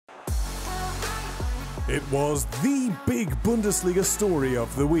It was the big Bundesliga story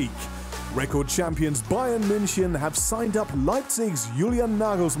of the week. Record champions Bayern München have signed up Leipzig's Julian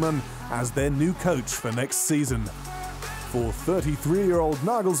Nagelsmann as their new coach for next season. For 33-year-old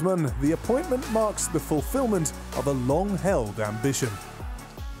Nagelsmann, the appointment marks the fulfillment of a long-held ambition.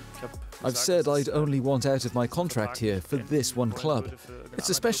 I've said I'd only want out of my contract here for this one club. It's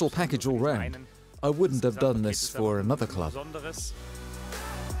a special package all round. I wouldn't have done this for another club.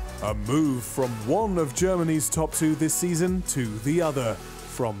 A move from one of Germany's top two this season to the other.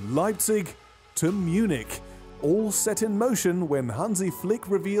 From Leipzig to Munich. All set in motion when Hansi Flick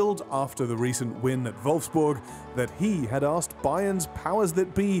revealed after the recent win at Wolfsburg that he had asked Bayern's powers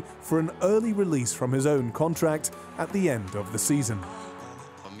that be for an early release from his own contract at the end of the season.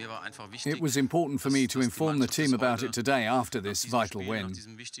 It was important for me to inform the team about it today after this vital win.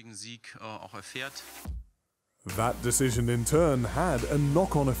 That decision in turn had a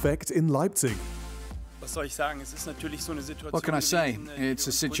knock-on effect in Leipzig. What can I say? It's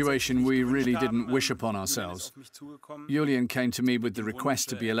a situation we really didn't wish upon ourselves. Julian came to me with the request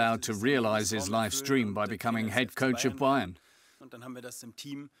to be allowed to realise his life's dream by becoming head coach of Bayern.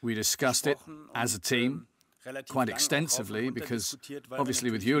 We discussed it as a team, quite extensively, because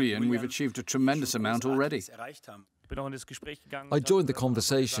obviously with Julian we've achieved a tremendous amount already. I joined the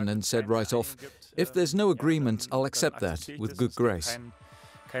conversation and said right off, if there's no agreement, I'll accept that with good grace.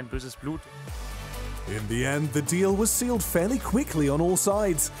 In the end, the deal was sealed fairly quickly on all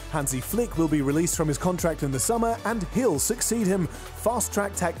sides. Hansi Flick will be released from his contract in the summer and he'll succeed him,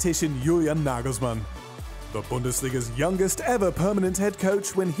 fast-track tactician Julian Nagelsmann. The Bundesliga's youngest ever permanent head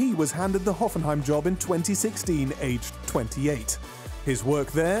coach when he was handed the Hoffenheim job in 2016, aged 28. His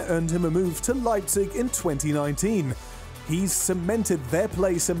work there earned him a move to Leipzig in 2019. He's cemented their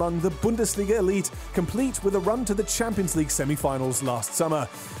place among the Bundesliga elite, complete with a run to the Champions League semi-finals last summer.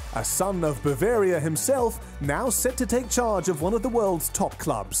 A son of Bavaria himself, now set to take charge of one of the world's top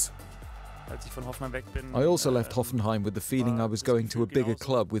clubs. I also left Hoffenheim with the feeling I was going to a bigger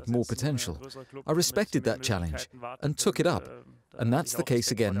club with more potential. I respected that challenge and took it up, and that's the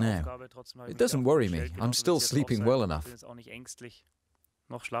case again now. It doesn't worry me, I'm still sleeping well enough.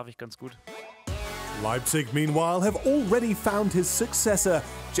 Leipzig, meanwhile, have already found his successor.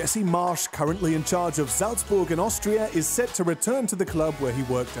 Marsch, currently in charge of Salzburg in Austria, is set to return to the club where he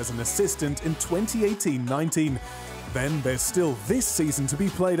worked as an assistant in 2018-19. Then there's still this season to be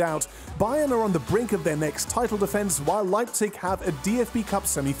played out. Bayern are on the brink of their next title defence, while Leipzig have a DFB Cup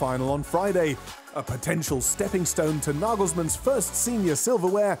semi-final on Friday. A potential stepping stone to Nagelsmann's first senior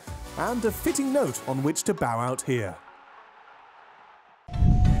silverware, and a fitting note on which to bow out here.